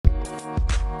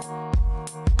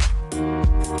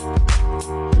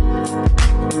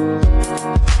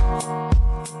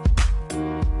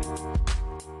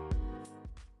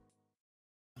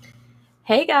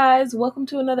Hey guys, welcome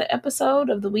to another episode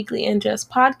of the Weekly Ingest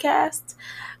Podcast.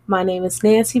 My name is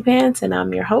Nancy Pants and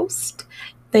I'm your host.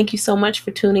 Thank you so much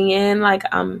for tuning in.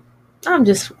 I'm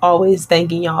just always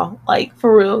thanking y'all. Like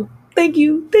for real. Thank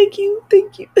you.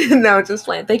 No, just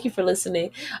playing. Thank you for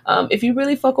listening. If you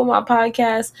really fuck with my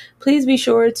podcast, please be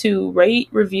sure to rate,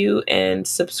 review, and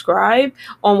subscribe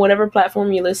on whatever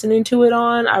platform you're listening to it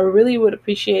on. I really would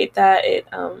appreciate that. It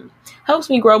helps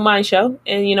me grow my show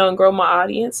and grow my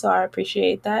audience, so I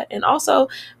appreciate that. And also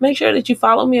make sure that you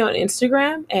follow me on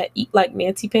Instagram at Eat Like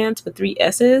Nancy Pants with 3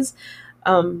 S's,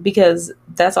 because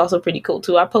that's also pretty cool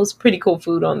too. I post pretty cool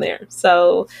food on there.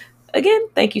 So again,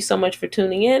 thank you so much for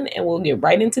tuning in, and we'll get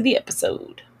right into the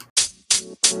episode.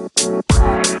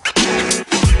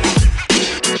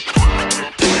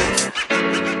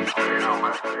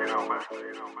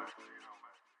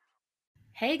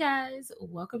 Hey guys,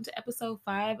 welcome to episode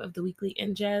 5 of the Weekly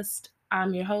Ingest.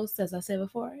 I'm your host, as I said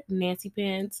before, Nancy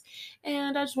Pants,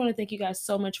 and I just want to thank you guys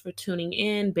so much for tuning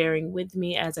in, bearing with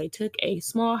me as I took a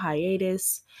small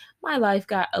hiatus. My life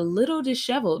got a little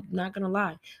disheveled, not gonna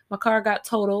lie. My car got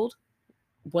totaled.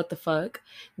 What the fuck?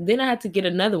 Then I had to get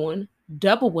another one,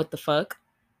 double what the fuck.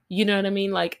 You know what I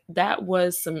mean? Like that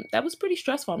was pretty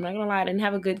stressful. I'm not gonna lie. I didn't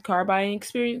have a good car buying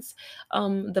experience.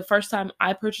 The first time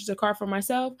I purchased a car for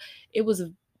myself, it was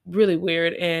really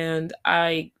weird, and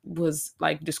I was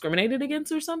like discriminated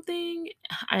against or something.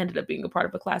 I ended up being a part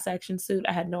of a class action suit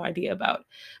I had no idea about.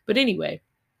 But anyway,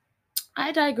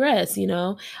 I digress.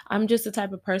 I'm just the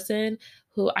type of person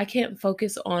who I can't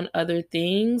focus on other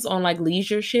things, on like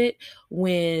leisure shit,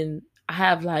 when I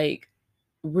have like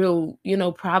real,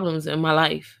 problems in my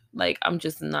life. Like, I'm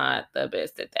just not the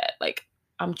best at that. Like,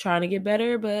 I'm trying to get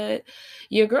better, but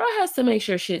your girl has to make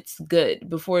sure shit's good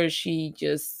before she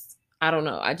just, I don't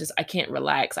know. I can't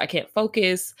relax. I can't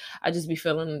focus. I just be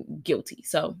feeling guilty.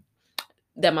 So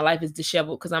that my life is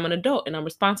disheveled because I'm an adult and I'm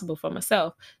responsible for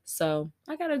myself. So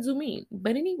I gotta do me.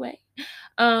 But anyway,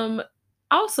 um,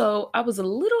 also I was a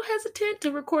little hesitant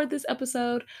to record this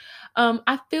episode.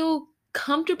 I feel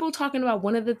comfortable talking about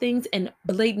one of the things and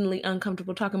blatantly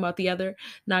uncomfortable talking about the other.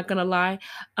 Not gonna lie.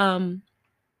 Um,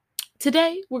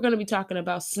 Today we're gonna be talking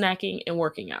about snacking and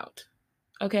working out.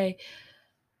 Okay.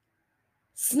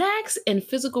 Snacks and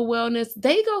physical wellness,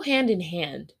 they go hand in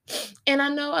hand. And I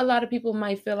know a lot of people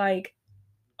might feel like,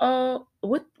 oh,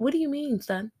 what do you mean,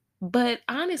 son? But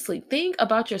honestly, think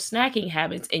about your snacking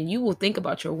habits and you will think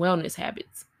about your wellness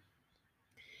habits.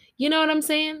 You know what I'm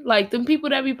saying? Like them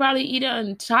people that be probably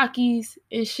eating Takis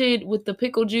and shit with the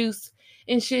pickle juice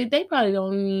and shit, they probably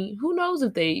don't even, who knows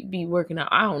if they be working out.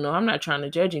 I don't know. I'm not trying to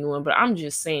judge anyone, but I'm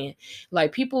just saying,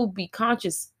 like, people be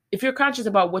conscious. If you're conscious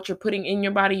about what you're putting in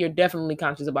your body, you're definitely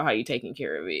conscious about how you're taking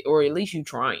care of it, or at least you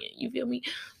trying. You feel me?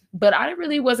 But I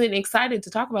really wasn't excited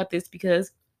to talk about this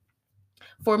because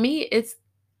for me,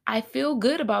 I feel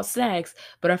good about snacks,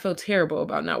 but I feel terrible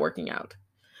about not working out.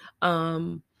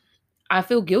 Um, I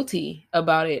feel guilty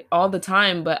about it all the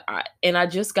time, I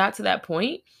just got to that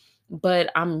point,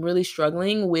 but I'm really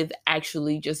struggling with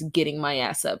actually just getting my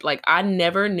ass up. Like I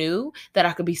never knew that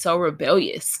I could be so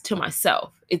rebellious to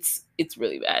myself. It's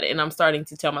really bad. And I'm starting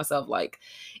to tell myself like,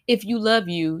 if you love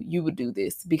you, you would do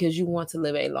this because you want to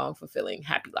live a long, fulfilling,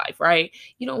 happy life, right?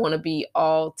 You don't want to be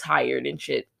all tired and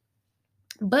shit.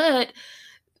 But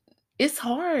it's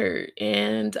hard,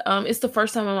 and it's the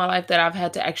first time in my life that I've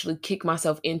had to actually kick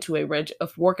myself into a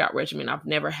workout regimen. I've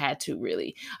never had to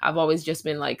really. I've always just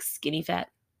been like skinny fat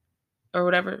or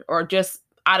whatever, or just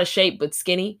out of shape but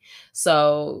skinny.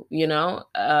 So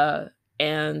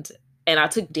and I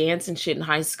took dance and shit in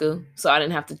high school, so I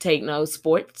didn't have to take no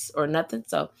sports or nothing.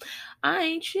 So I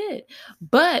ain't shit,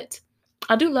 but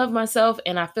I do love myself,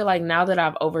 and I feel like now that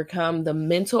I've overcome the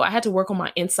mental, I had to work on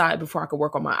my inside before I could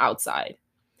work on my outside,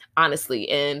 honestly.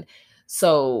 And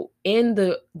so in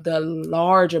the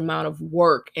large amount of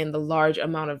work and the large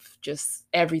amount of just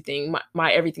everything,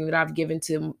 my everything that I've given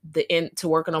to to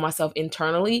working on myself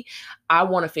internally, I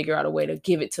want to figure out a way to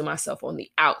give it to myself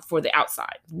for the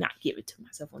outside. Not give it to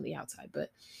myself on the outside,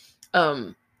 but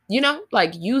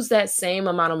like use that same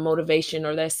amount of motivation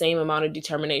or that same amount of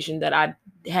determination that I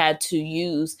had to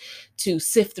use to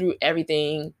sift through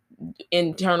everything,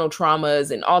 internal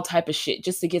traumas and all type of shit,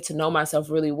 just to get to know myself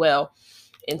really well.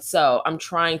 And so I'm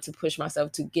trying to push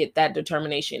myself to get that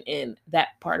determination in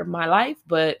that part of my life.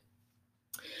 But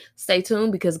stay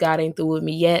tuned because God ain't through with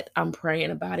me yet. I'm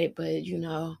praying about it, but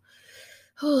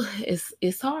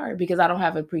it's hard because I don't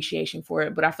have appreciation for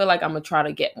it. But I feel like I'm gonna try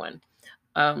to get one.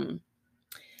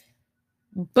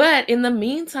 But in the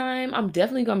meantime, I'm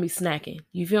definitely gonna be snacking.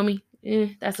 You feel me?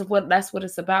 that's what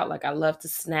it's about. Like, I love to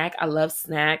snack. I love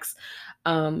snacks.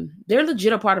 They're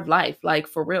legit a part of life. Like,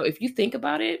 for real. If you think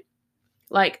about it,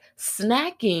 like,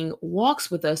 snacking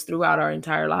walks with us throughout our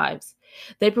entire lives.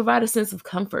 They provide a sense of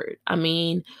comfort. I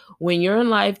mean, when you're in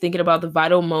life thinking about the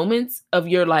vital moments of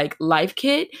your like life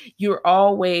kit, you're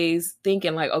always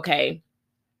thinking like, okay,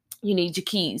 you need your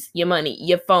keys, your money,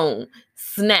 your phone,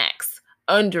 snacks,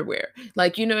 underwear.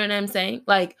 Like, you know what I'm saying?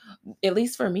 Like, at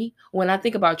least for me, when I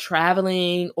think about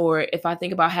traveling or if I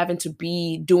think about having to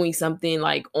be doing something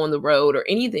like on the road or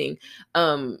anything,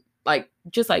 like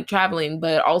just like traveling,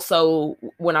 but also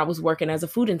when I was working as a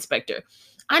food inspector,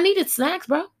 I needed snacks,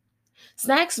 bro.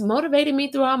 Snacks motivated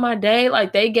me throughout my day.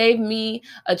 Like, they gave me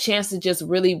a chance to just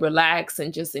really relax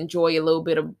and just enjoy a little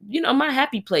bit of, my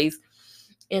happy place.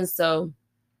 And so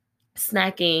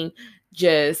snacking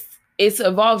just it's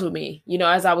evolved with me.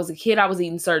 As I was a kid, I was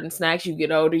eating certain snacks. You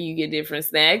get older, you get different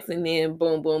snacks, and then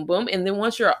boom, boom, boom. And then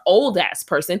once you're an old ass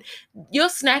person, your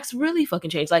snacks really fucking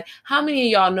change. Like, how many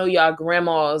of y'all know y'all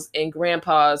grandmas and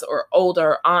grandpas or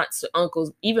older aunts,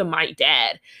 uncles, even my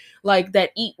dad, like,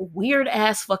 that eat weird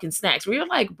ass fucking snacks where you're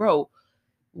like, bro,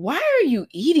 why are you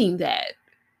eating that?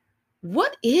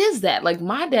 What is that? Like,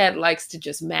 my dad likes to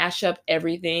just mash up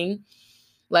everything.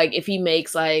 Like, if he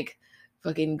makes like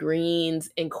fucking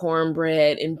greens and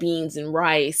cornbread and beans and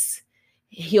rice,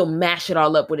 he'll mash it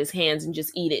all up with his hands and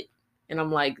just eat it. And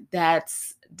I'm like,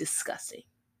 that's disgusting.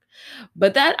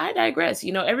 But that I digress.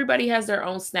 Everybody has their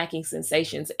own snacking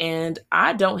sensations, and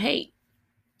I don't hate.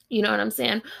 You know what I'm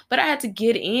saying? But I had to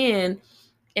get in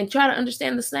and try to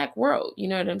understand the snack world. You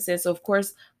know what I'm saying? So, of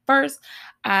course, first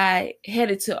I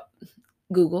headed to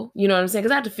Google, you know what I'm saying?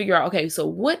 Because I had to figure out, okay, so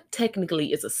what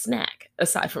technically is a snack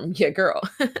aside from your girl?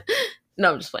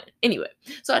 No, I'm just playing. Anyway,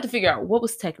 so I had to figure out what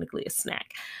was technically a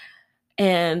snack.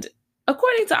 And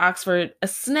according to Oxford, a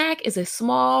snack is a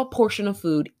small portion of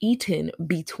food eaten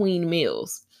between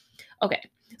meals. Okay,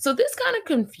 so this kind of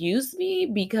confused me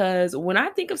because when I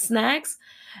think of snacks,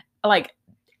 like,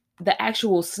 the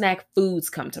actual snack foods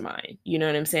come to mind. You know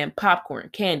what I'm saying? Popcorn,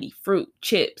 candy, fruit,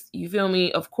 chips. You feel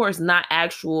me? Of course, not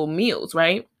actual meals,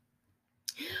 right?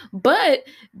 But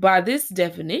by this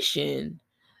definition,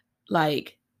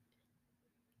 like,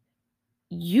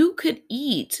 you could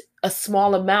eat a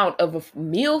small amount of a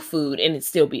meal food and it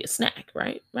still be a snack,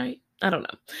 right? Right? I don't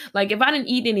know. Like, if I didn't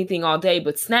eat anything all day,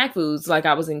 but snack foods, like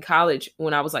I was in college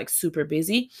when I was like super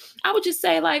busy, I would just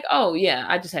say like, oh yeah,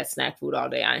 I just had snack food all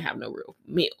day. I didn't have no real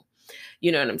meal.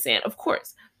 You know what I'm saying? Of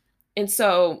course. And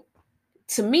so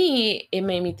to me, it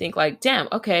made me think like, damn,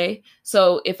 okay.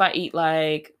 So if I eat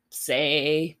like,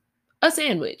 say, a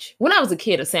sandwich. When I was a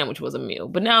kid, a sandwich was a meal,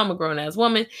 but now I'm a grown ass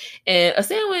woman and a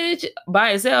sandwich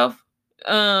by itself,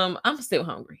 I'm still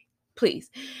hungry. Please.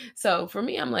 So for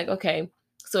me, I'm like, okay.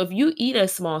 So if you eat a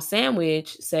small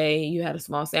sandwich, say you had a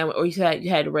small sandwich or you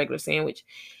had a regular sandwich,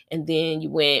 and then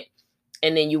you went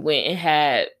and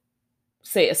had,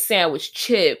 say, a sandwich,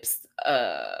 chips,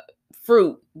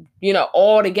 fruit,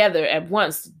 all together at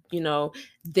once,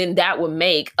 then that would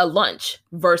make a lunch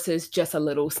versus just a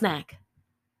little snack,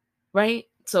 right?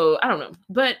 So I don't know,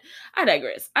 but I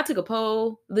digress. I took a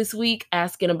poll this week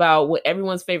asking about what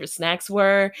everyone's favorite snacks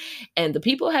were, and the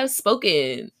people have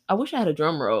spoken. I wish I had a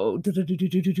drum roll.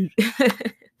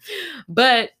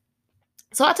 But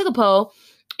so I took a poll,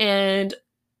 and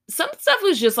some stuff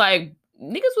was just like,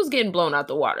 niggas was getting blown out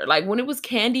the water. Like, when it was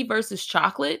candy versus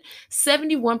chocolate,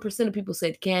 71% of people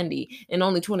said candy and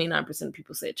only 29% of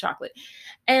people said chocolate.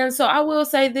 And so I will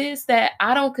say this, that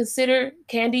I don't consider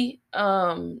candy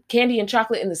and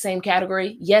chocolate in the same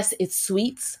category. Yes, it's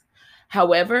sweets.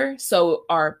 However, so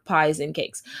are pies and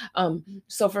cakes.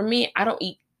 So for me, I don't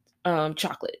eat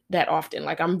chocolate that often.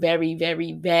 Like, I'm very,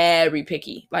 very, very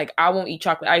picky. Like, I won't eat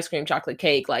chocolate ice cream, chocolate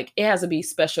cake. Like, it has to be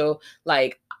special.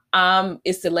 Like,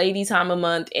 it's the lady time of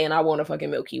month and I want a fucking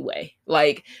Milky Way,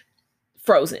 like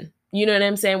frozen. You know what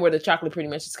I'm saying? Where the chocolate pretty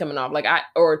much is coming off, like,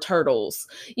 or turtles.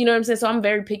 You know what I'm saying? So I'm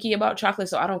very picky about chocolate,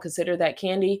 so I don't consider that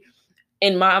candy.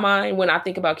 In my mind, when I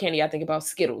think about candy, I think about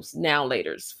Skittles, Now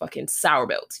Laters, fucking Sour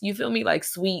Belts. You feel me? Like,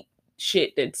 sweet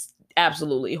shit that's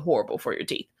absolutely horrible for your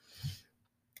teeth.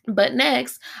 But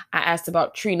next, I asked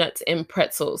about tree nuts and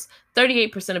pretzels.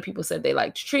 38% of people said they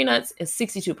liked tree nuts, and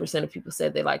 62% of people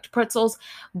said they liked pretzels.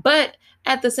 But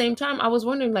at the same time, I was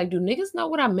wondering, like, do niggas know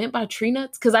what I meant by tree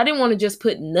nuts? Because I didn't want to just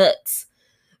put nuts,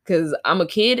 because I'm a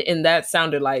kid and that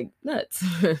sounded like nuts.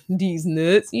 These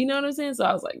nuts, you know what I'm saying? So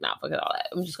I was like, nah, fuck it, all that.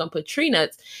 I'm just going to put tree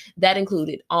nuts. That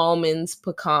included almonds,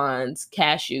 pecans,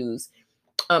 cashews,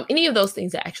 any of those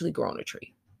things that actually grow on a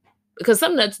tree. Because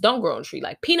some nuts don't grow on a tree,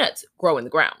 like peanuts grow in the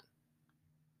ground.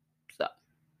 So,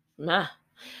 nah.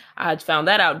 I found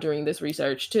that out during this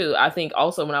research too. I think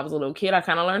also when I was a little kid, I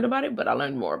kind of learned about it, but I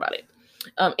learned more about it.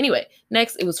 Anyway,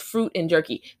 next it was fruit and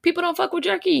jerky. People don't fuck with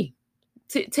jerky.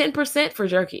 10% for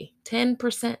jerky.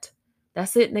 10%.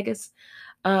 That's it, niggas.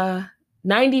 Uh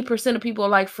 90% of people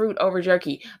like fruit over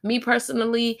jerky. Me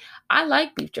personally, I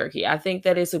like beef jerky. I think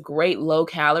that it's a great low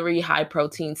calorie, high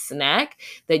protein snack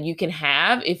that you can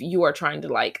have if you are trying to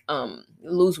like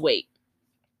lose weight.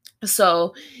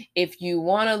 So if you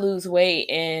want to lose weight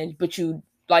and but you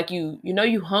like you know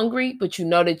you hungry but you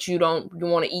know that you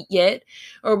want to eat yet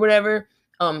or whatever,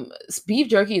 beef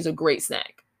jerky is a great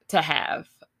snack to have.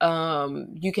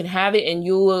 You can have it and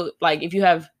you'll like if you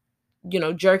have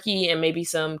jerky and maybe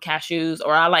some cashews,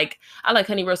 or I like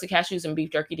honey roasted cashews and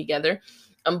beef jerky together.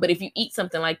 But if you eat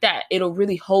something like that, it'll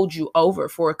really hold you over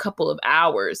for a couple of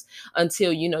hours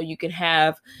until you can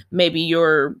have maybe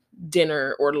your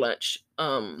dinner or lunch,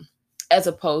 as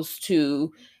opposed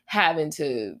to having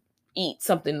to eat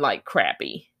something like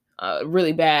crappy,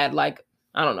 really bad, like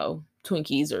I don't know,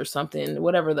 Twinkies or something,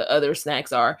 whatever the other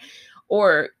snacks are,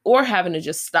 or having to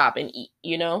just stop and eat.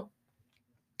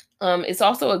 It's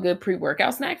also a good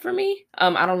pre-workout snack for me.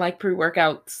 I don't like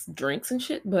pre-workout drinks and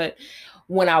shit, but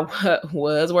when I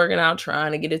was working out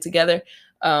trying to get it together,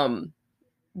 um,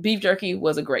 beef jerky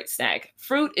was a great snack.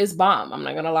 Fruit is bomb. I'm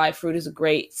not gonna lie, fruit is a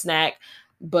great snack,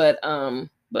 but I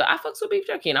fucks with beef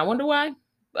jerky, and I wonder why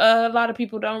a lot of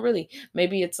people don't really.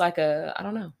 Maybe it's like I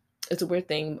don't know. It's a weird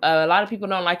thing. A lot of people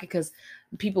don't like it because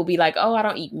people be like, "Oh, I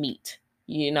don't eat meat."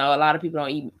 A lot of people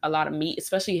don't eat a lot of meat,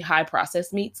 especially high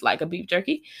processed meats like a beef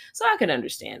jerky. So I can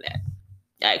understand that.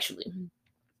 Actually,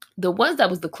 the ones that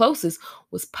was the closest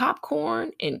was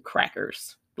popcorn and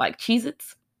crackers, like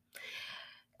Cheez-Its.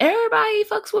 Everybody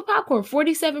fucks with popcorn.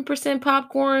 47%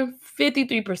 popcorn,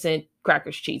 53%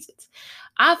 crackers, Cheez-Its.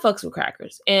 I fucks with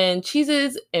crackers. And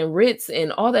Cheez-Its and Ritz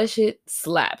and all that shit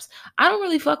slaps. I don't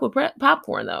really fuck with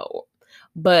popcorn though.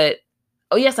 But,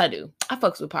 oh yes I do. I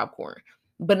fucks with popcorn.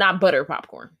 But not butter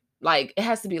popcorn. Like, it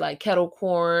has to be like kettle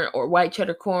corn or white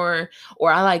cheddar corn.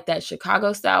 Or I like that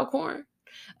Chicago style corn.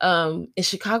 In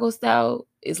Chicago style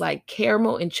is like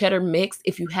caramel and cheddar mixed.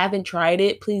 If you haven't tried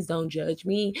it, please don't judge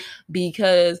me,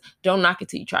 because don't knock it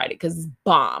till you tried it, because it's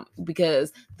bomb,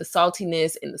 because the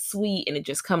saltiness and the sweet and it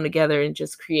just come together and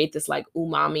just create this like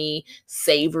umami,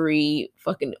 savory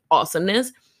fucking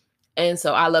awesomeness. And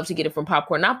so I love to get it from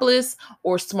Popcornopolis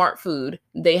or Smart Food.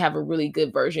 They have a really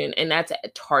good version, and that's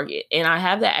at Target. And I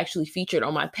have that actually featured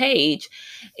on my page.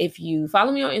 If you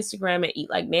follow me on Instagram and Eat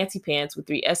Like Nancy Pants with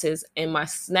 3 S's and my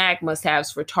snack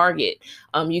must-haves for Target,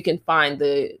 you can find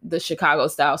the Chicago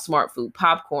style Smart Food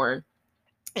popcorn.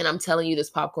 And I'm telling you, this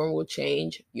popcorn will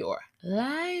change your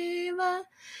life.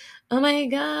 Oh my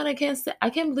God, I can't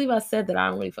believe I said that I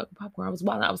don't really fuck with popcorn. I was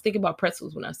wild. I was thinking about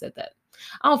pretzels when I said that.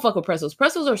 I don't fuck with pretzels.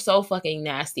 Pretzels are so fucking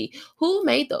nasty. Who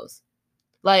made those?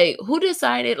 Like, who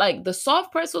decided? Like, the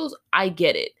soft pretzels, I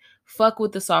get it. Fuck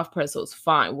with the soft pretzels.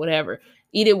 Fine, whatever.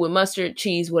 Eat it with mustard,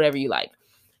 cheese, whatever you like.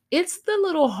 It's the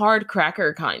little hard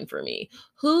cracker kind for me.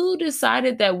 Who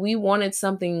decided that we wanted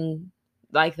something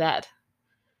like that?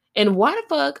 And why the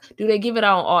fuck do they give it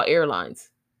out on all airlines?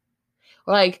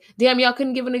 Like, damn, y'all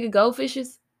couldn't give a nigga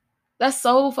goldfishes? That's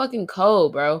so fucking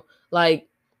cold, bro. Like,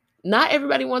 not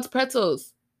everybody wants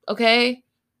pretzels, okay?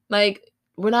 Like,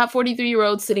 we're not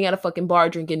 43-year-olds sitting at a fucking bar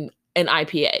drinking an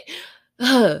IPA.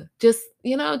 Just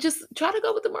try to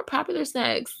go with the more popular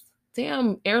snacks.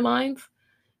 Damn, airlines.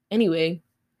 Anyway,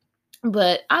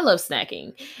 but I love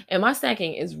snacking, and my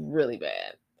snacking is really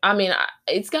bad. I mean,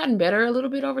 it's gotten better a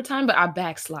little bit over time, but I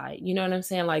backslide. You know what I'm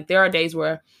saying? Like, there are days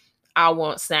where I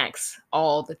want snacks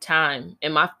all the time.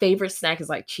 And my favorite snack is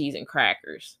like cheese and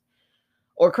crackers,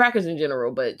 or crackers in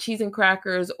general, but cheese and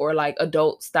crackers, or like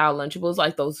adult style Lunchables,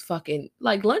 like those fucking,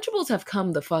 like Lunchables have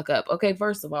come the fuck up. Okay,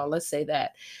 first of all, let's say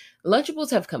that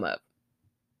Lunchables have come up.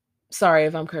 Sorry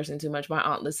if I'm cursing too much. My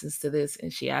aunt listens to this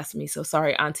and she asked me, so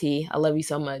sorry, auntie, I love you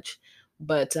so much.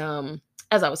 But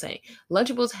as I was saying,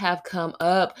 Lunchables have come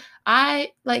up.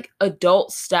 I like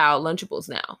adult style Lunchables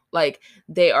now. Like,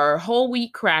 they are whole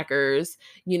wheat crackers.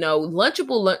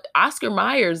 Oscar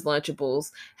Mayer's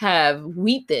Lunchables have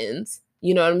wheat thins.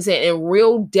 You know what I'm saying? And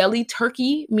real deli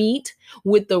turkey meat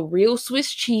with the real Swiss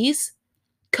cheese.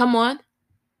 Come on.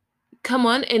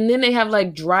 And then they have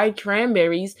like dried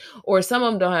cranberries, or some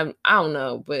of them don't have, I don't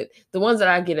know, but the ones that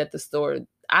I get at the store,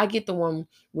 I get the one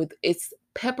with it's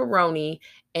pepperoni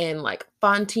and like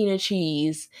fontina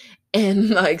cheese and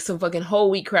like some fucking whole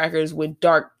wheat crackers with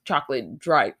dark chocolate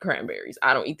dried cranberries.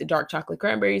 I don't eat the dark chocolate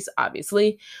cranberries,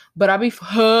 obviously, but I be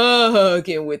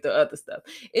fucking with the other stuff.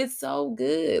 It's so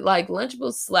good. Like,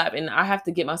 Lunchables slap, and I have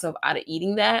to get myself out of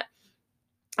eating that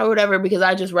or whatever, because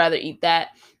I just rather eat that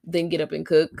than get up and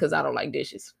cook because I don't like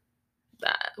dishes.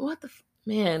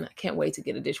 Man, I can't wait to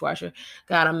get a dishwasher.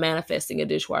 God, I'm manifesting a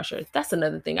dishwasher. That's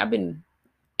another thing.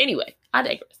 Anyway, I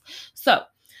digress. So,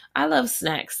 I love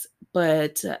snacks,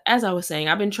 but as I was saying,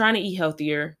 I've been trying to eat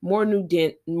healthier, more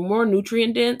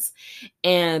nutrient dense,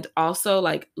 and also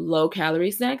like low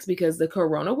calorie snacks because the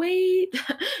corona weight,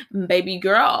 baby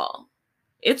girl,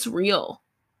 it's real.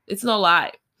 It's no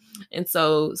lie. And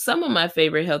so some of my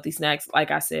favorite healthy snacks,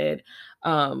 like I said,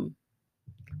 um,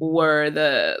 were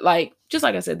just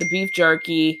like I said, the beef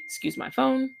jerky, excuse my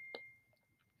phone,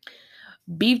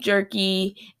 beef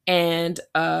jerky and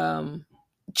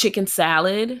chicken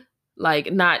salad,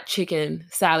 like not chicken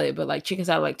salad, but like chicken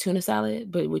salad, like tuna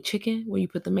salad, but with chicken where you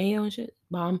put the mayo and shit.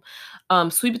 Bomb.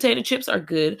 Sweet potato chips are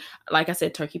good. Like I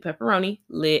said, turkey pepperoni,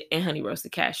 lit, and honey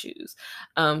roasted cashews.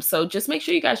 So just make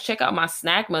sure you guys check out my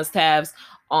snack must-haves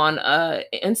on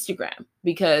Instagram,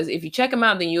 because if you check them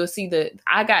out, then you'll see that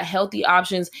I got healthy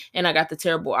options and I got the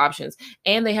terrible options.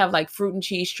 And they have like fruit and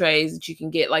cheese trays that you can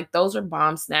get. Like those are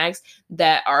bomb snacks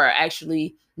that are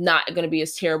actually not going to be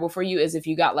as terrible for you as if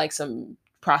you got like some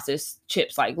processed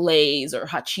chips like Lay's or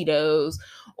Hot Cheetos,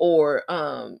 or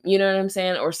you know what I'm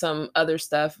saying, or some other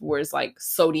stuff where it's like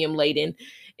sodium laden.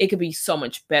 It could be so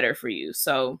much better for you.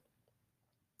 So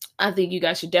I think you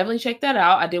guys should definitely check that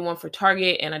out. I did one for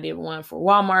Target and I did one for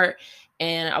Walmart,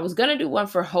 and I was gonna do one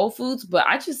for Whole Foods, but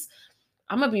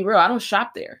I'm gonna be real, I don't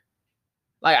shop there.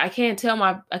 Like I can't tell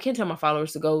my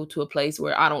followers to go to a place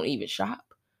where I don't even shop.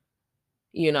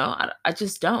 I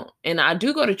just don't. And I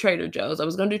do go to Trader Joe's. I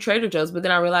was going to do Trader Joe's, but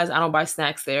then I realized I don't buy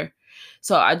snacks there.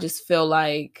 So I just feel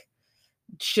like,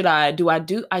 should I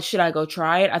go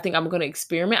try it? I think I'm going to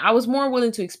experiment. I was more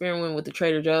willing to experiment with the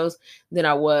Trader Joe's than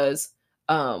I was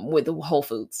with the Whole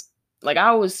Foods. Like I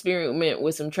always experiment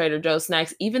with some Trader Joe's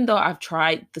snacks, even though I've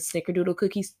tried the Snickerdoodle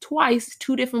cookies twice,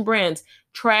 2 different brands,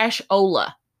 Trash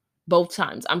Ola, both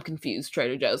times. I'm confused,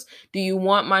 Trader Joe's. Do you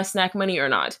want my snack money or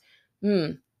not?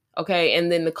 Okay, and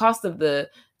then the cost of the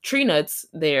tree nuts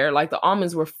there, like the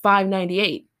almonds, were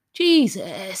 $5.98.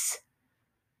 Jesus.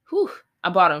 Whew. I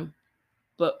bought them,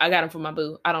 but I got them for my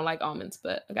boo. I don't like almonds,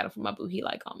 but I got them for my boo. He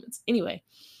like almonds. Anyway,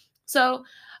 so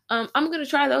I'm gonna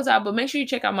try those out, but make sure you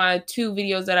check out my 2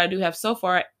 videos that I do have so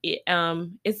far.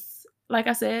 It's like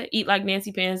I said, Eat Like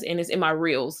Nancy Pants, and it's in my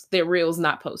reels. They're reels,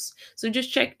 not posts. So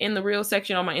just check in the reels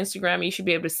section on my Instagram. You should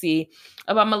be able to see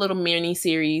about my little mini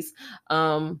series.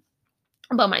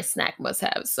 About my snack must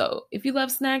have. So if you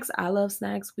love snacks, I love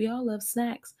snacks. We all love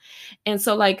snacks. And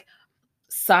so like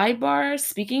sidebar,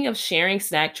 speaking of sharing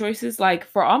snack choices, like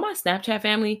for all my Snapchat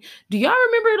family, do y'all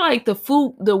remember like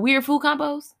the weird food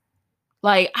combos?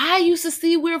 Like I used to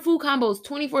see weird food combos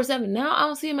 24/7. Now I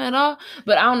don't see them at all,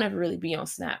 but I don't ever really be on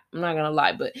Snap. I'm not gonna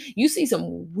lie, but you see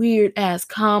some weird ass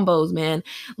combos, man.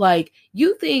 Like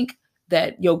you think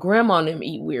that your grandma and them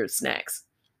eat weird snacks.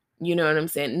 You know what I'm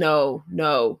saying? No,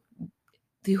 no,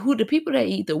 the people that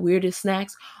eat the weirdest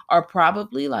snacks are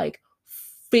probably like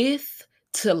 5th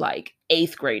to like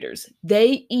 8th graders.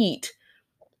 They eat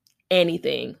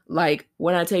anything. Like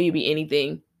when I tell you be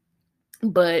anything,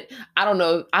 but I don't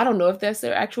know. I don't know if that's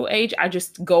their actual age. I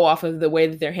just go off of the way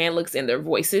that their hand looks and their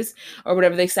voices or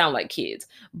whatever. They sound like kids.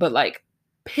 But like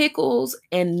pickles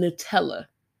and Nutella.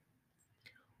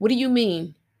 What do you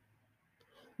mean?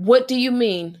 What do you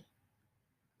mean?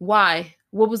 Why?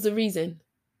 What was the reason?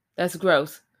 That's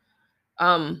gross.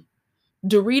 Um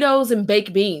Doritos and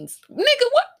baked beans. Nigga,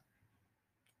 what?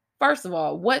 First of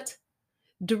all, what?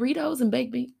 Doritos and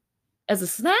baked beans as a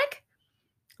snack?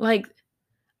 Like,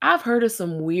 I've heard of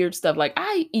some weird stuff. Like,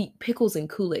 I eat pickles and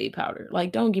Kool-Aid powder.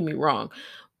 Like, don't get me wrong.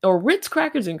 Or Ritz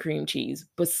crackers and cream cheese.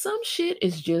 But some shit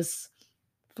is just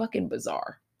fucking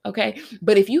bizarre. Okay?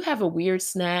 But if you have a weird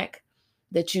snack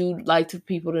that you'd like to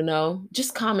people to know,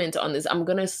 just comment on this. I'm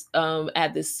gonna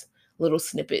add this little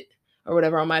snippet or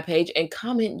whatever on my page and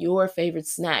comment your favorite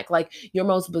snack, like your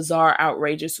most bizarre,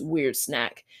 outrageous, weird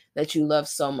snack that you love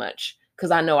so much. Because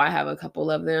I know I have a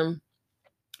couple of them,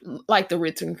 like the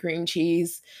Ritz and cream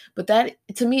cheese. But that,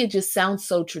 to me, it just sounds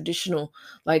so traditional.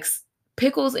 Like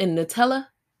pickles and Nutella,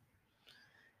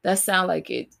 that sound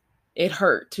like it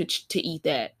hurt to eat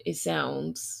that. It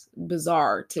sounds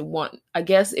bizarre to want. I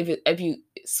guess if you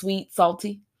sweet,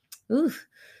 salty, ooh,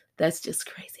 that's just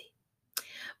crazy.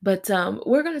 But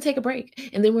we're gonna take a break,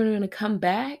 and then we're gonna come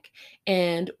back,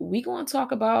 and we gonna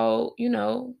talk about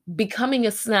becoming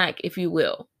a snack, if you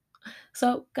will.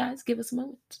 So, guys, give us a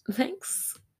moment.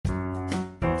 Thanks.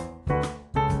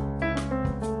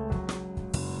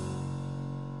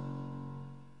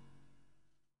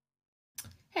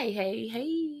 Hey, hey,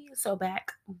 hey. So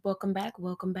back. Welcome back.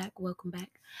 Welcome back. Welcome back.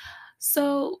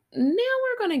 So now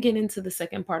we're going to get into the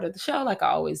second part of the show, like I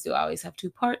always do. I always have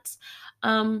two parts.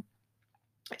 Um,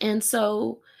 and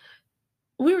so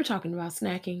we were talking about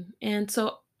snacking. And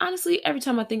so honestly, every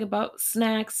time I think about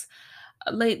snacks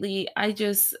lately, I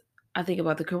think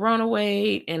about the corona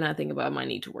weight and I think about my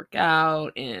need to work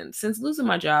out. And since losing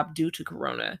my job due to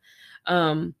corona,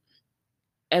 um,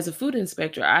 as a food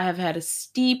inspector, I have had a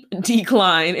steep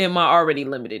decline in my already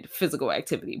limited physical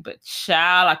activity, but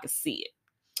child, I could see it.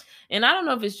 And I don't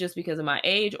know if it's just because of my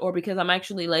age or because I'm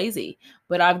actually lazy,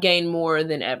 but I've gained more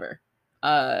than ever.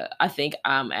 I think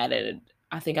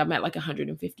I think I'm at like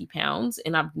 150 pounds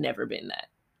and I've never been that.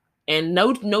 And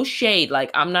no shade.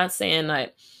 Like I'm not saying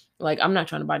that, like I'm not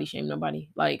trying to body shame nobody.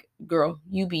 Like, girl,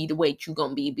 you be the weight you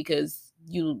gonna be because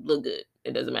you look good.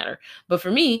 It doesn't matter. But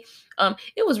for me,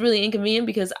 it was really inconvenient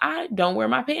because I don't wear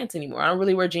my pants anymore. I don't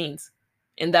really wear jeans.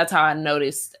 And that's how I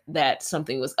noticed that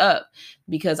something was up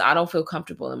because I don't feel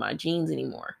comfortable in my jeans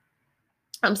anymore.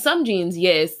 Some jeans,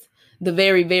 yes, the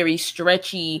very, very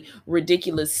stretchy,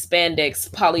 ridiculous spandex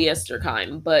polyester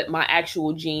kind, but my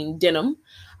actual jean denim,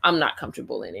 I'm not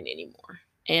comfortable in it anymore.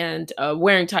 And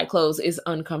wearing tight clothes is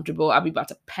uncomfortable. I'll be about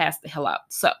to pass the hell out.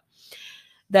 So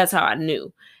that's how I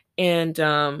knew. And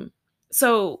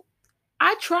so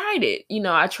I tried it.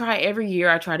 I try every year,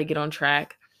 I try to get on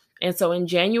track. And so in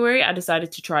January, I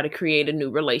decided to try to create a new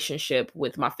relationship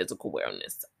with my physical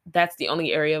wellness. That's the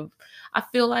only area I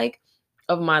feel like,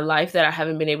 of my life that I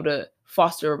haven't been able to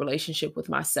foster a relationship with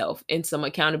myself and some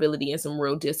accountability and some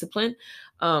real discipline.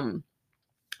 Um,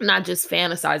 Not just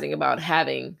fantasizing about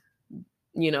having,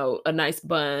 a nice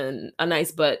bun, a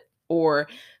nice butt, or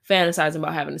fantasizing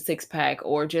about having a six pack,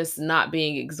 or just not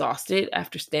being exhausted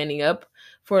after standing up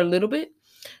for a little bit.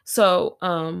 So,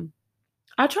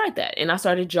 I tried that and I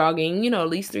started jogging, at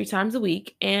least 3 times a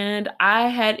week, and I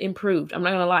had improved. I'm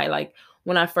not gonna lie. Like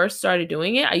when I first started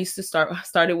doing it, I used to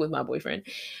started with my boyfriend,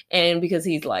 and because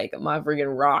he's like my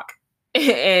friggin' rock.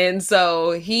 And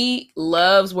so he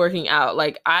loves working out.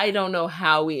 Like I don't know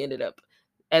how we ended up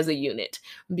as a unit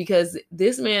because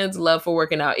this man's love for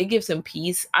working out, it gives him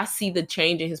peace. I see the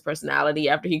change in his personality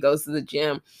after he goes to the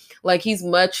gym. Like he's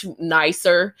much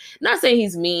nicer. Not saying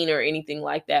he's mean or anything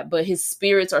like that, but his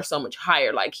spirits are so much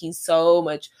higher. Like he's so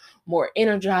much more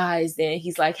energized and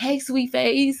he's like, "Hey, sweet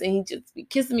face." And he just be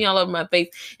kissing me all over my face.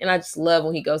 And I just love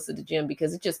when he goes to the gym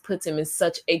because it just puts him in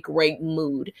such a great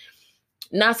mood.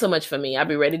 Not so much for me. I'd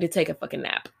be ready to take a fucking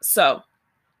nap. So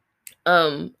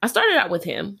I started out with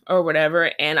him or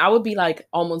whatever, and I would be like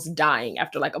almost dying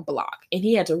after like a block, and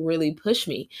he had to really push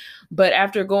me. But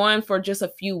after going for just a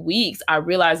few weeks, I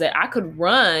realized that I could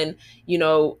run,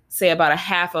 say about a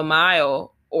half a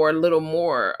mile or a little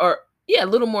more, or yeah, a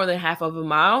little more than half of a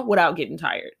mile without getting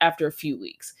tired after a few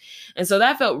weeks. And so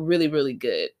that felt really, really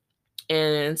good.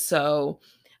 And so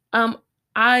um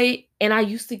I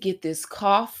used to get this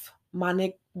cough, my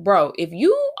neck. Bro, if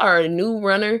you are a new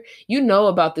runner, you know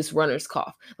about this runner's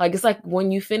cough. Like it's like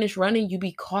when you finish running, you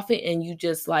be coughing and you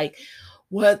just like,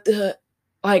 what the,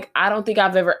 like I don't think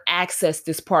I've ever accessed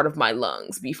this part of my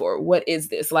lungs before. What is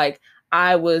this? Like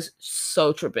I was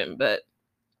so tripping, but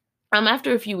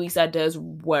after a few weeks that does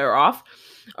wear off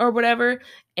or whatever.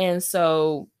 And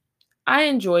so I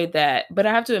enjoyed that, but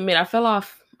I have to admit I fell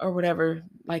off or whatever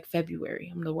like February.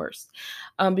 I'm the worst.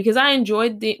 Because I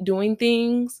enjoyed doing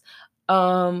things,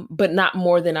 but not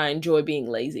more than I enjoy being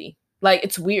lazy. Like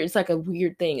it's weird. It's like a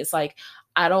weird thing. It's like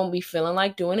I don't be feeling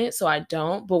like doing it, so I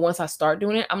don't. But once I start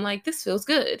doing it, I'm like, this feels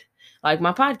good. Like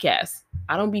my podcast.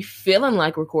 I don't be feeling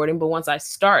like recording, but once I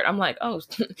start, I'm like, oh,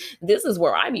 this is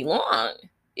where I belong.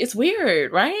 It's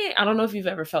weird, right? I don't know if you've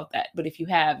ever felt that, but if you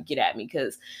have, get at me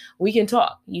because we can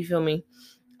talk. You feel me?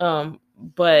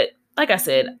 But like I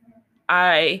said,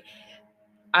 I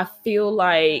I feel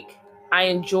like I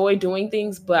enjoy doing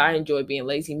things, but I enjoy being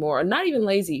lazy more. Or not even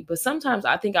lazy, but sometimes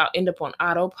I think I'll end up on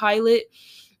autopilot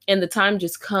and the time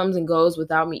just comes and goes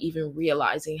without me even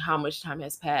realizing how much time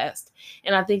has passed.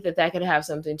 And I think that could have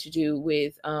something to do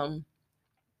with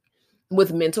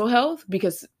mental health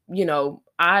because,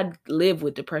 I live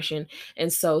with depression.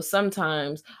 And so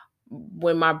sometimes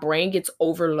when my brain gets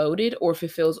overloaded or if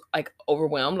it feels like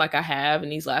overwhelmed, like I have in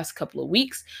these last couple of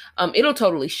weeks, it'll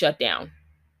totally shut down.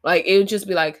 Like it would just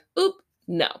be like, oop,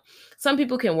 no. Some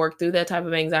people can work through that type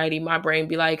of anxiety. My brain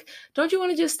be like, don't you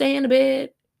want to just stay in the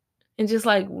bed and just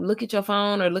like look at your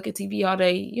phone or look at TV all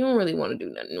day? You don't really want to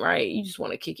do nothing, right? You just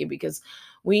want to kick it because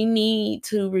we need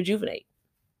to rejuvenate.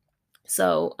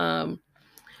 So,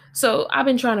 so I've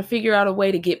been trying to figure out a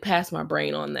way to get past my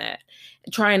brain on that.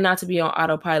 Trying not to be on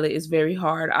autopilot is very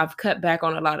hard. I've cut back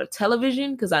on a lot of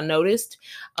television because I noticed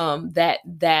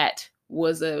that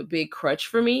was a big crutch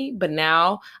for me, but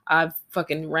now I've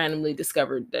fucking randomly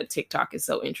discovered that TikTok is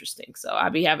so interesting. So I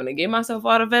be having to get myself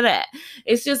out of that.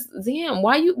 It's just, damn,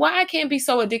 why I can't be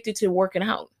so addicted to working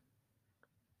out?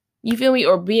 You feel me?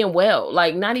 Or being well.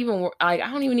 Like, not even like, I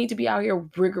don't even need to be out here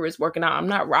rigorous working out. I'm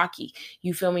not Rocky.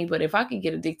 You feel me? But if I could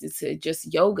get addicted to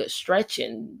just yoga,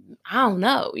 stretching, I don't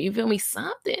know. You feel me?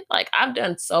 Something. Like, I've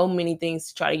done so many things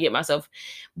to try to get myself,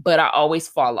 but I always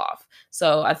fall off.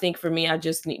 So I think for me, I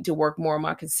just need to work more on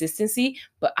my consistency,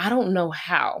 but I don't know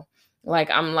how. Like,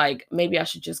 I'm like, maybe I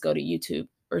should just go to YouTube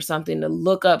or something to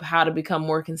look up how to become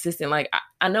more consistent. Like,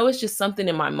 I know it's just something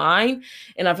in my mind,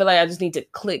 and I feel like I just need to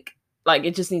click, like,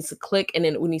 it just needs to click, and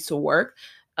then it needs to work.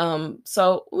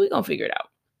 So we're gonna figure it out.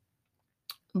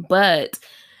 But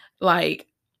like,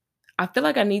 I feel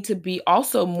like I need to be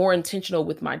also more intentional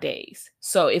with my days.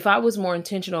 So if I was more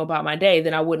intentional about my day,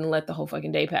 then I wouldn't let the whole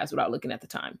fucking day pass without looking at the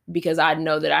time, because I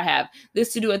know that I have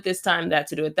this to do at this time, that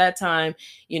to do at that time,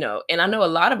 and I know a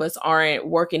lot of us aren't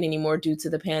working anymore due to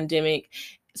the pandemic.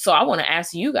 So I want to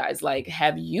ask you guys, like,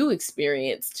 have you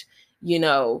experienced, you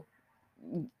know,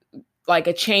 like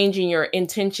a change in your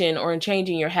intention or in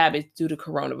changing your habits due to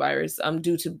coronavirus,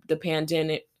 due to the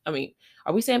pandemic? I mean,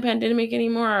 are we saying pandemic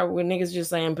anymore? Or are we niggas just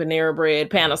saying Panera Bread,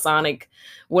 Panasonic,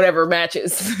 whatever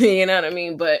matches? You know what I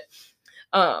mean? But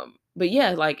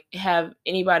yeah, like, have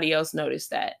anybody else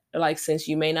noticed that? Like, since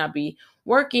you may not be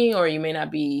working, or you may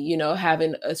not be,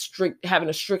 having a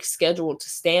strict schedule to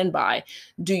stand by,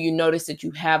 do you notice that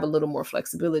you have a little more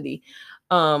flexibility?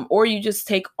 Or you just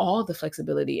take all the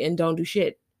flexibility and don't do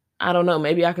shit? I don't know.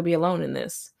 Maybe I could be alone in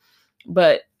this.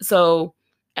 But so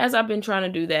as I've been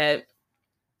trying to do that,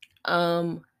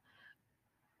 um,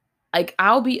 like,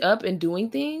 I'll be up and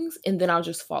doing things and then I'll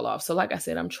just fall off. So like I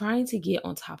said, I'm trying to get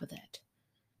on top of that.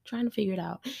 Trying to figure it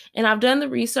out. And I've done the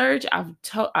research.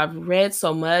 I've read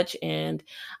so much, and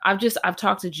I've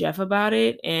talked to Jeff about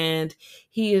it, and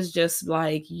he is just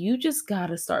like, you just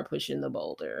gotta start pushing the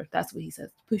boulder. That's what he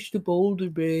says. Push the boulder,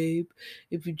 babe.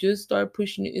 If you just start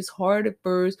pushing it, it's hard at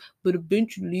first, but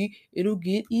eventually it'll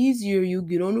get easier. You'll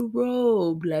get on the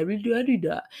road. Blah blah blah blah.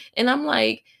 Blah. And I'm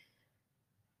like,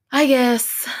 I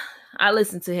guess I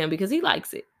listen to him because he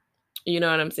likes it. You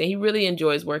know what I'm saying? He really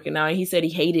enjoys working out. And he said he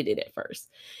hated it at first.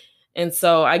 And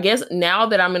so I guess now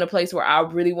that I'm in a place where I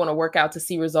really want to work out to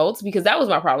see results, because that was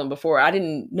my problem before. I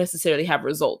didn't necessarily have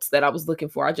results that I was looking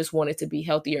for. I just wanted to be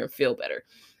healthier and feel better.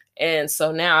 And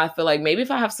so now I feel like maybe if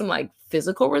I have some like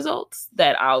physical results,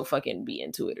 that I'll fucking be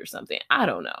into it or something. I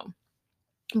don't know.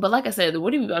 But like I said,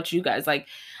 what about you guys? Like,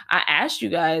 I asked you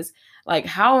guys, like,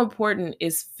 how important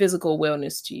is physical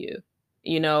wellness to you?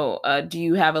 Do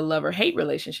you have a love or hate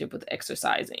relationship with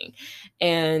exercising?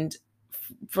 And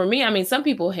for me, I mean, some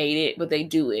people hate it, but they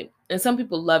do it. And some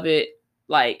people love it,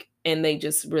 like, and they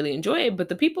just really enjoy it. But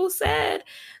the people said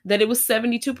that it was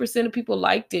 72% of people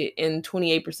liked it and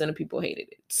 28% of people hated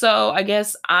it. So I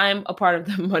guess I'm a part of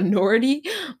the minority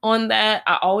on that.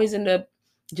 I always end up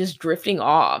just drifting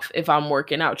off if I'm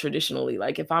working out traditionally.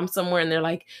 Like, if I'm somewhere and they're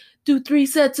like, do 3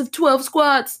 sets of 12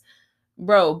 squats,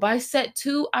 bro, by set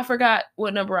 2, I forgot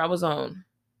what number I was on.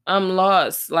 I'm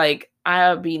lost. Like,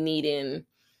 I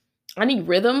need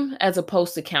rhythm as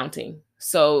opposed to counting.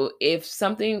 So if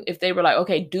they were like,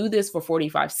 okay, do this for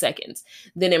 45 seconds,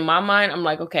 then in my mind, I'm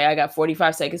like, okay, I got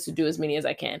 45 seconds to do as many as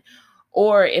I can.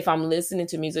 Or if I'm listening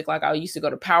to music, like I used to go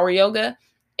to power yoga,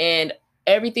 and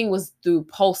everything was through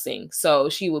pulsing. So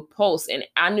she would pulse, and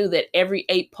I knew that every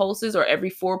 8 pulses or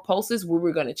every 4 pulses, we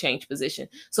were going to change position.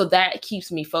 So that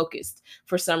keeps me focused.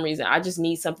 For some reason, I just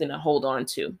need something to hold on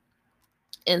to.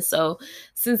 And so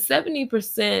since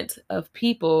 70% of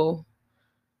people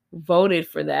voted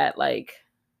for that, like,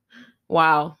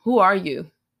 wow, who are you?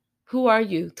 Who are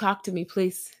you? Talk to me,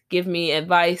 please. Give me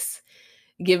advice.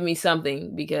 Give me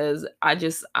something, because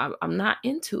I'm not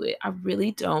into it. I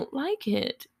really don't like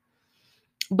it.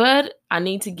 But I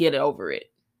need to get over it.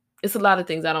 It's a lot of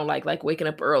things I don't like waking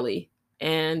up early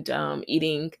and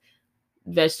eating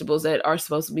vegetables that are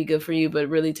supposed to be good for you but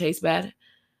really taste bad.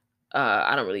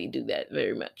 I don't really do that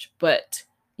very much. But,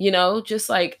 just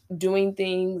like doing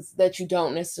things that you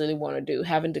don't necessarily want to do,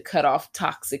 having to cut off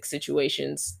toxic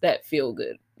situations that feel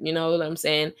good. You know what I'm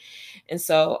saying? And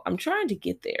so I'm trying to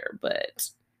get there, but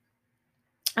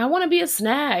I want to be a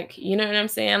snack. You know what I'm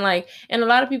saying? Like, and a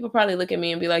lot of people probably look at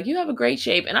me and be like, you have a great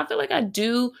shape. And I feel like I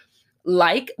do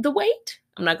like the weight.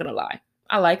 I'm not going to lie.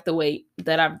 I like the weight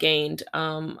that I've gained.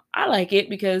 I like it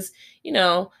because,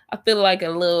 I feel like a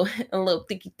little a little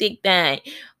thicky thick thing.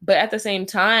 But at the same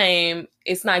time,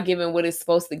 it's not giving what it's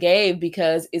supposed to give,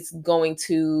 because it's going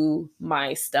to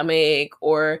my stomach,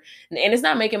 and it's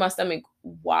not making my stomach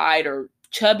wide or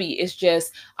chubby. It's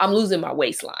just I'm losing my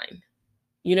waistline.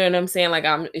 You know what I'm saying? Like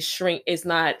it's shrink. It's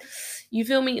not. You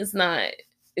feel me? It's not.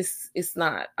 It's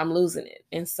not. I'm losing it.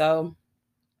 And so,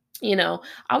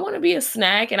 I want to be a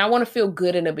snack and I want to feel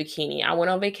good in a bikini. I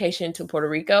went on vacation to Puerto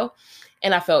Rico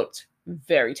and I felt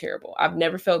very terrible. I've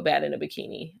never felt bad in a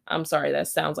bikini. I'm sorry, that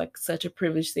sounds like such a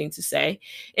privileged thing to say.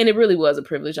 And it really was a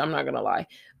privilege, I'm not going to lie.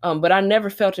 But I never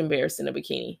felt embarrassed in a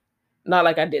bikini. Not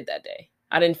like I did that day.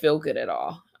 I didn't feel good at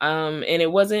all. And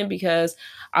it wasn't because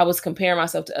I was comparing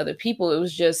myself to other people. It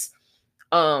was just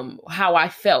how I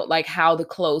felt, like how the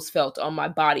clothes felt on my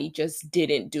body just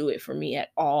didn't do it for me at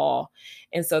all.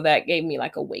 And so that gave me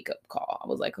like a wake up call. I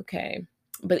was like, okay.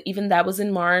 But even that was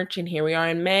in March and here we are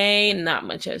in May, not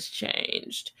much has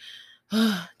changed.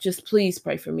 Just please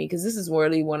pray for me because this is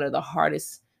really one of the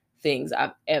hardest things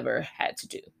I've ever had to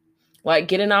do. Like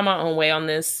getting on my own way on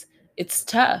this, it's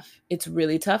tough. It's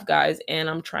really tough, guys, and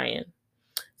I'm trying.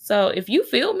 So if you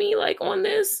feel me like on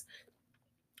this,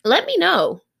 let me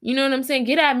know. You know what I'm saying?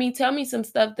 Get at me. Tell me some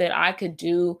stuff that I could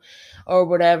do or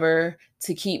whatever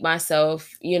to keep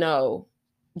myself,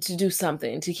 to do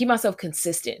something, to keep myself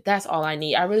consistent. That's all I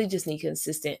need. I really just need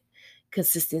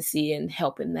consistency and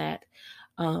help in that.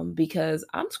 Because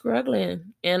I'm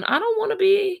struggling and I don't want to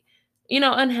be,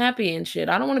 unhappy and shit.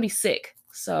 I don't want to be sick.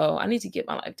 So I need to get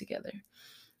my life together.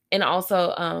 And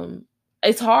also,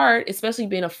 it's hard, especially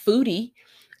being a foodie,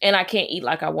 and I can't eat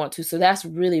like I want to. So that's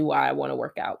really why I want to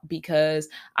work out, because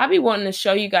I be wanting to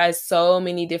show you guys so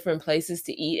many different places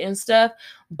to eat and stuff,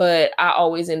 but I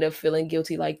always end up feeling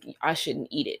guilty like I shouldn't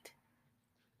eat it.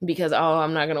 Because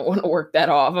I'm not gonna want to work that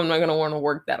off. I'm not gonna want to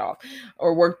work that off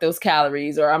or work those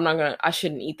calories, or I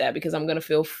shouldn't eat that because I'm gonna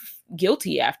feel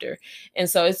guilty after. And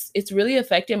so it's really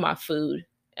affecting my food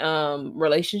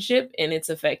relationship, and it's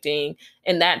affecting,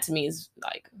 and that to me is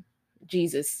like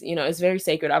Jesus, it's very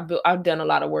sacred. I've done a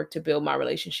lot of work to build my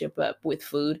relationship up with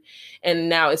food. And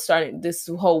now it's starting, this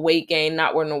whole weight gain,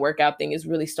 not wanting to work out thing is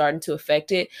really starting to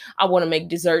affect it. I want to make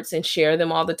desserts and share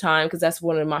them all the time because that's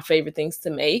one of my favorite things to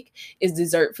make is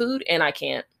dessert food. And I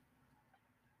can't.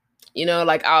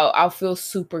 Like I'll feel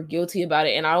super guilty about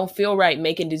it, and I don't feel right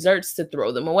making desserts to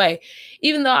throw them away,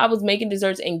 even though I was making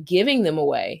desserts and giving them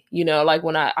away. Like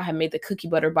when I had made the cookie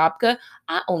butter babka,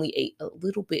 I only ate a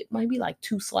little bit, maybe like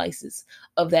 2 slices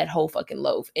of that whole fucking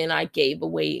loaf, and I gave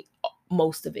away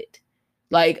most of it.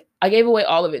 Like I gave away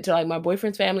all of it to like my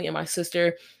boyfriend's family and my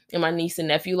sister and my niece and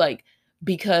nephew, like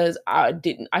because I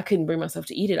couldn't bring myself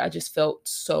to eat it. I just felt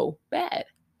so bad.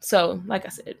 So like I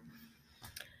said,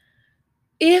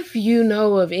 if you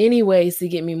know of any ways to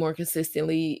get me more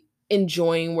consistently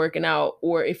enjoying working out,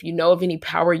 or if you know of any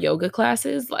power yoga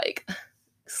classes, like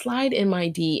slide in my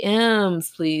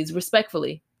DMs, please,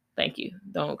 respectfully. Thank you.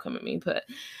 Don't come at me. But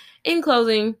in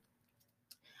closing,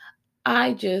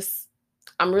 I'm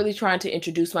really trying to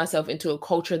introduce myself into a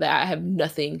culture that I have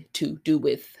nothing to do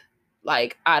with.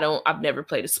 Like I've never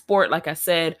played a sport. Like I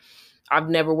said, I've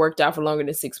never worked out for longer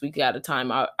than 6 weeks at a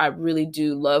time. I really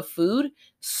do love food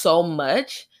so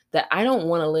much that I don't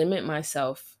want to limit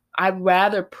myself. I'd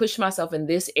rather push myself in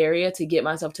this area to get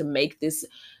myself to make this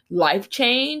life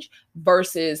change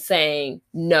versus saying,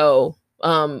 no,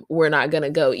 we're not going to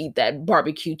go eat that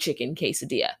barbecue chicken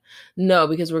quesadilla. No,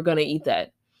 because we're going to eat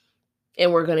that.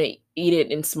 And we're going to eat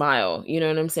it and smile. You know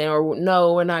what I'm saying? Or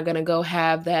no, we're not going to go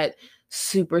have that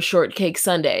super shortcake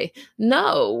sundae.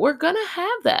 No, we're going to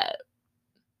have that.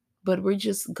 But we're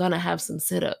just gonna have some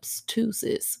sit-ups too,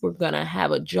 sis. We're gonna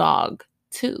have a jog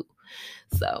too.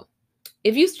 So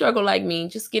if you struggle like me,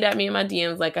 just get at me in my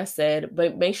DMs, like I said.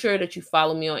 But make sure that you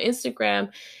follow me on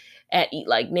Instagram at Eat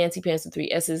Like Nancy Pants with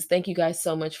 3 S's. Thank you guys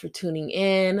so much for tuning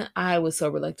in. I was so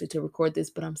reluctant to record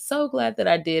this, but I'm so glad that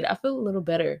I did. I feel a little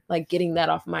better, like getting that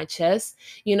off my chest.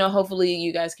 Hopefully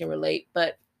you guys can relate.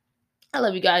 But I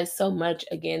love you guys so much.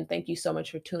 Again, thank you so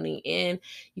much for tuning in.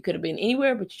 You could have been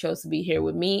anywhere, but you chose to be here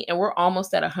with me. And we're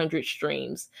almost at 100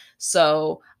 streams.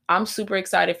 So I'm super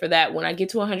excited for that. When I get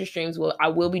to 100 streams, I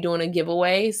will be doing a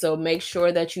giveaway. So make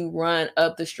sure that you run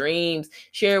up the streams.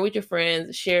 Share it with your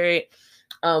friends. Share it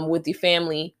with your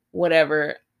family,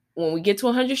 whatever. When we get to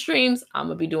 100 streams, I'm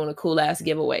going to be doing a cool ass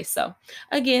giveaway. So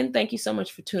again, thank you so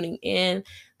much for tuning in.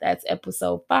 That's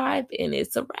episode 5, and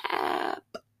it's a wrap.